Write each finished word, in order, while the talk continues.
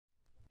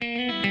Opening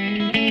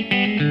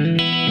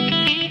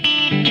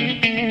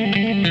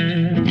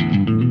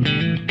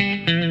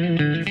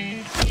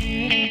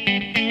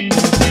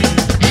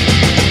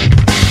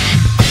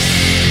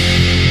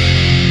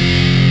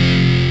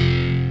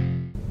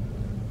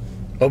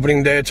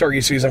day of turkey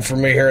season for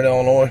me here in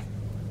Illinois.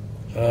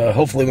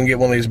 Hopefully we can get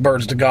one of these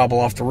birds to gobble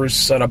off the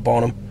roost set up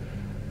on them.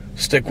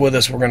 Stick with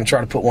us. We're going to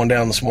try to put one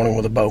down this morning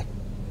with a bow.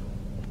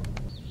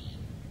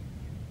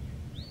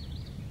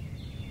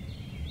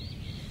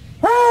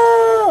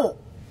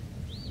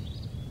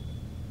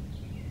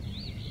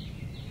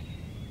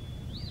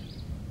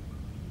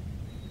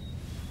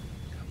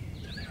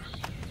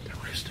 They're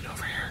roosted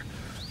over here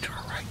to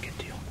our right. Good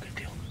deal. Good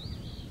deal.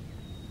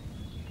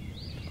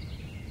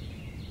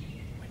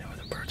 We know where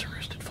the birds are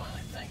roosted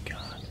finally. Thank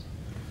God.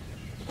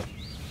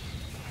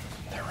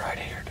 They're right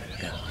here,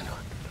 dude. Yeah, I know it.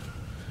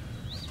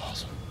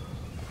 Awesome.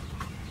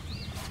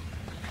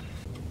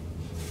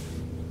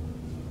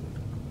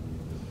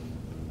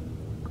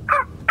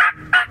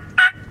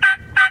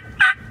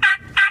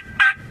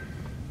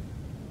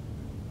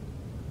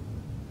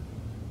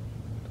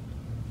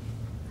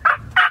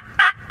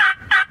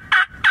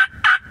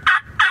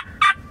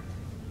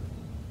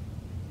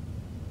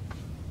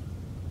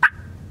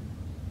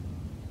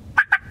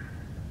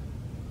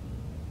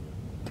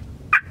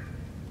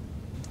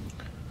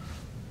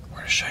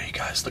 Show you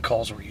guys the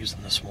calls we're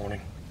using this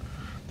morning.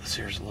 This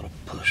here's a little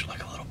push,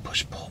 like a little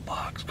push-pull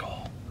box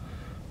call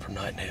from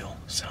Night and Hale.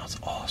 Sounds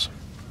awesome.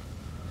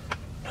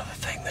 Another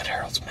thing that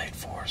Harold's made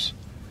for us.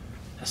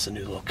 That's the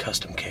new little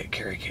custom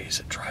carry case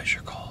that dries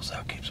your calls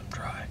out, keeps them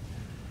dry.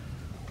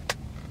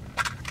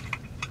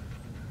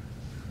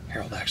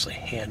 Harold actually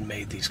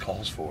handmade these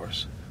calls for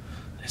us.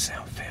 They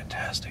sound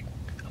fantastic.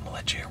 I'm gonna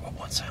let you hear what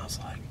one sounds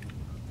like.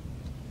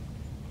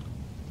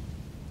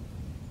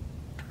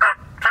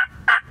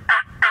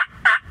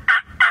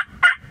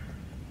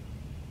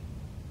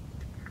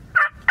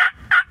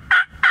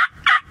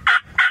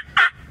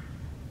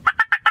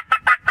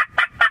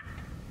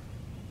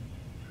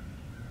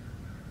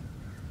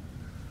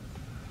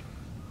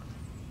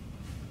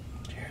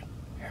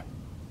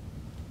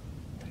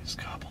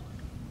 Gobble.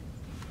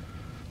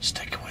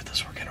 Stick with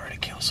us, we're getting ready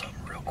to kill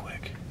something real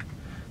quick.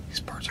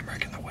 These birds are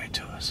making their way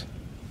to us.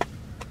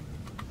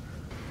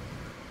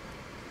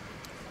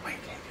 Wait,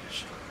 can't get a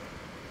shot.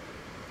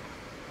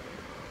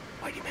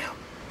 Wait him out.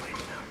 Wait him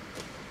out.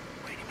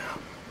 Wait him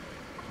out.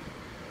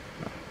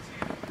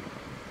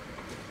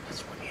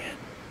 That's one hit.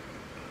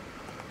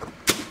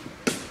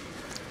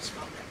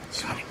 Smoked him.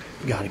 Got him.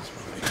 Got him.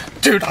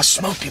 Dude, I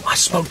smoked him. I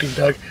smoked him,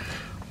 Doug.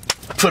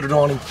 Put it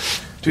on him.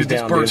 Dude,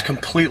 these birds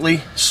completely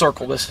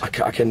circled us. I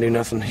couldn't do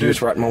nothing. He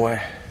was right in my way.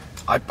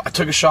 I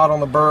took a shot on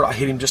the bird. I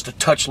hit him just a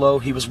touch low.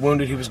 He was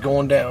wounded. He was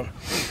going down.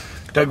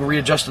 Doug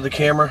readjusted the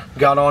camera,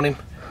 got on him.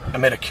 I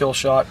made a kill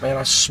shot. Man,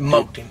 I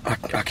smoked him. I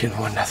couldn't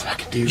want nothing I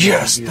could do.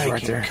 Yes,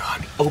 thank you,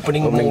 God.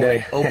 Opening morning.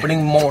 Day.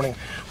 Opening morning.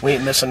 We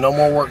ain't missing no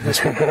more work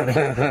this morning.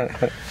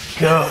 Good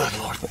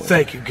Lord.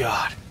 Thank you,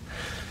 God.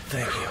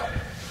 Thank you.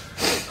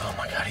 Oh,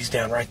 my God. He's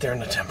down right there in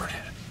the timber, dude.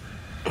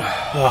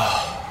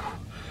 Oh,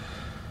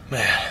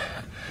 man.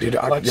 Dude,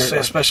 I'd like to say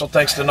a special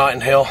thanks to Night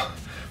and Hale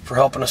for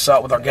helping us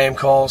out with our game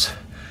calls.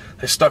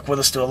 They stuck with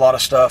us through a lot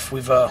of stuff.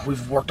 We've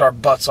worked our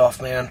butts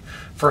off, man.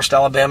 First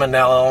Alabama,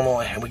 now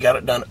Illinois, and we got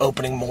it done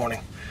opening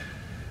morning.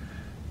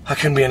 I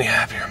couldn't be any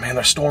happier, man.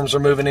 Their storms are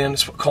moving in.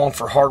 It's calling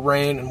for hard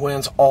rain and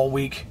winds all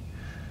week.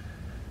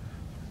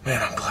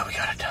 Man, I'm glad we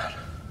got it done.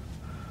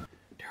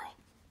 Darrell.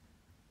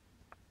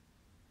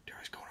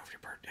 Darrell's going over your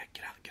bird. Hey,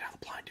 get out of the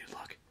blind, dude.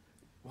 Look.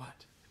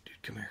 What?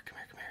 Dude, come here.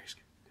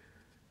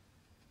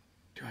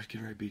 I was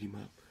getting ready to beat him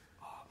up.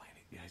 Oh, man,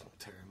 yeah, he's going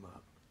to tear him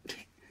up.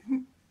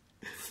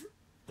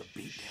 The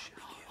beat down.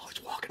 Oh,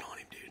 he's walking on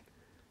him, dude.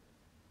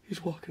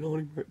 He's walking on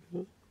him right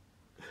now.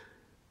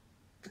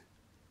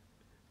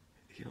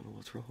 You don't know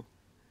what's wrong.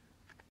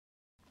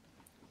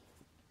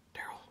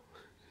 Darrell.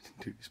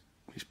 Dude,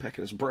 he's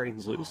pecking his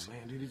brains loose. Oh,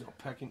 man, dude, he's going to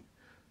peck him.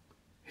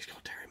 He's going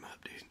to tear him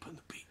up, dude. He's putting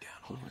the beat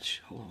down. Hold on,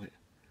 wait.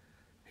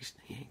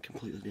 He ain't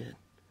completely dead.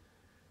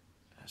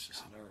 That's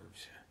just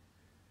nerves.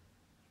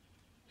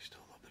 He's still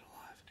a little bit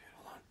alive, dude.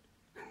 Hold on.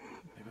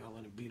 Maybe I'll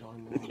let him beat on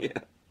him a little bit.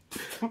 Yeah.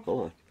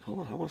 Hold on. I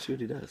want to see what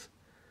he does.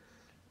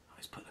 Oh,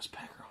 he's putting his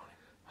pecker on him.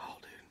 Oh,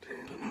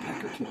 dude. Putting the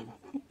pecker to him.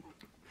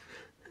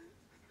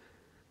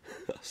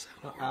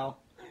 Ow.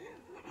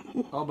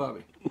 Oh,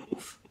 Bobby.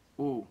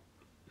 Ooh.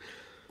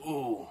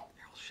 Darrell,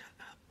 shut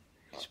up.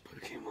 He's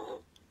putting him on.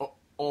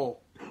 Oh.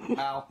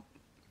 Ow.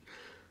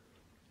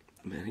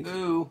 Man,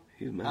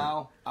 he's mad.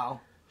 Ow.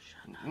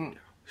 Shut up, Darrell.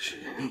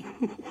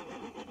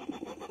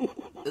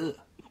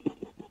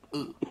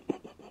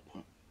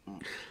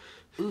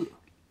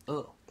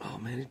 Oh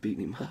man, he's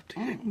beating him up,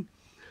 dude.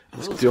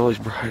 Let's get through all these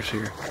briars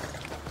here.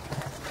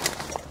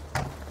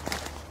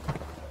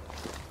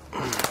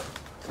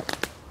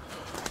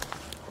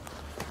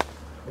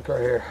 Look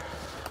right here.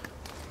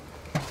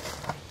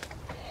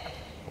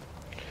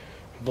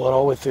 Blood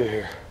all the way through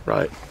here.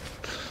 Right.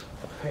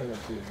 Painted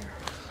through here.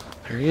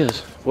 There he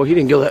is. Well, he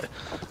didn't go that.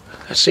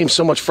 That seems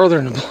so much further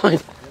in the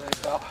blind.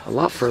 a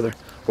lot further.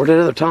 Where'd that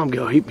other Tom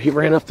go? He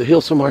ran up the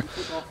hill somewhere.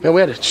 Man,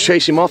 we had to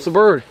chase him off the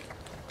bird.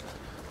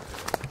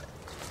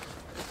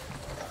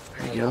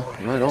 There you go,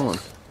 right on.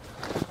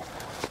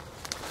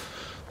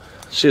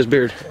 See his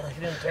beard.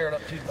 He didn't tear it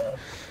up too bad.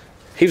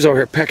 He was over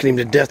here pecking him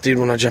to death, dude,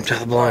 when I jumped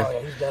out of the blind. Oh,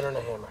 yeah, he's deader than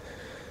a hammer.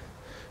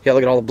 Yeah,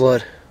 look at all the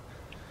blood.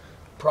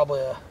 Probably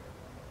a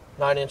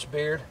 9-inch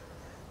beard.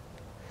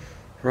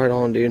 Right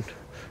on, dude.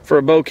 For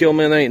a bow kill,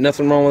 man, there ain't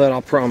nothing wrong with that,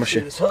 I'll promise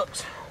you. His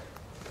hooks.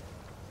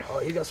 Oh,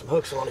 he got some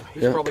hooks on him.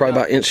 He's Yeah, probably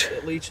about inch.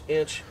 At least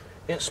inch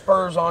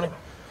spurs on him.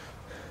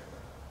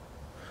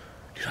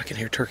 Dude, I can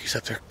hear turkeys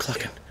up there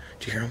clucking.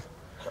 Do you hear them?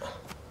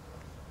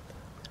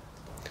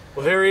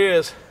 Well, here he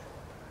is.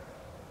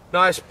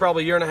 Nice,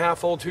 probably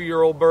 1.5 old,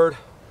 2-year-old bird.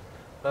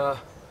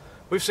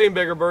 We've seen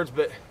bigger birds,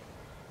 but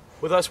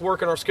with us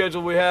working our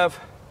schedule we have,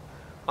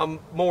 I'm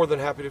more than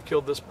happy to have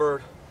killed this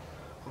bird.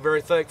 I'm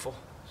very thankful.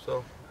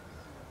 So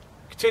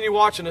continue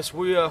watching us.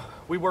 We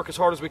work as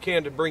hard as we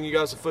can to bring you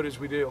guys the footage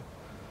we do.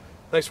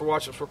 Thanks for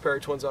watching us for Perry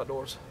Twins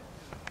Outdoors.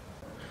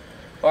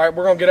 All right,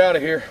 we're gonna get out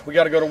of here. We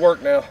got to go to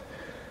work now.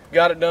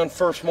 Got it done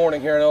first morning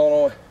here in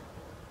Illinois.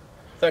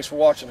 Thanks for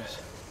watching us.